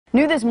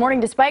New this morning,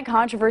 despite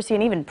controversy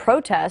and even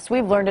protests,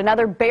 we've learned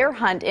another bear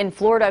hunt in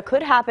Florida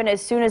could happen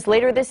as soon as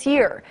later this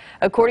year.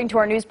 According to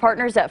our news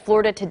partners at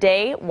Florida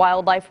Today,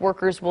 wildlife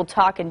workers will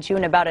talk in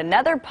June about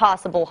another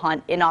possible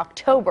hunt in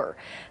October.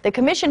 The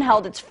commission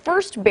held its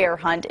first bear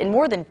hunt in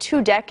more than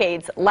 2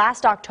 decades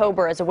last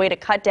October as a way to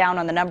cut down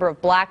on the number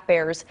of black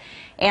bears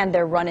and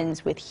their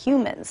run-ins with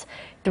humans.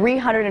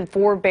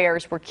 304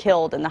 bears were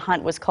killed and the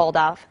hunt was called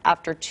off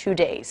after 2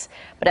 days.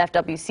 But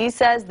FWC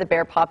says the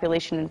bear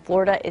population in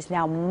Florida is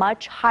now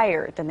much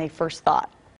higher than they first thought.